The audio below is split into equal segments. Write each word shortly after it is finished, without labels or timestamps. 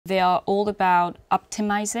They are all about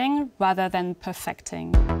optimizing rather than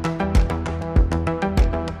perfecting.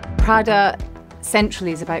 Prada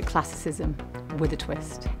centrally is about classicism with a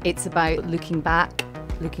twist. It's about looking back,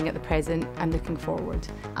 looking at the present and looking forward.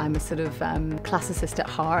 I'm a sort of classicist at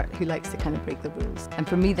heart who likes to kind of break the rules. And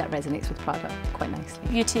for me that resonates with Prada quite nicely.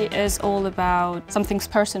 Beauty is all about something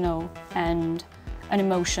personal and an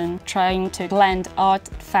emotion, trying to blend art,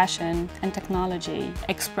 fashion and technology,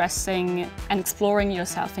 expressing and exploring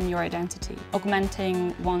yourself and your identity,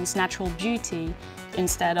 augmenting one's natural beauty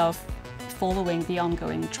instead of following the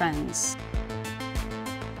ongoing trends.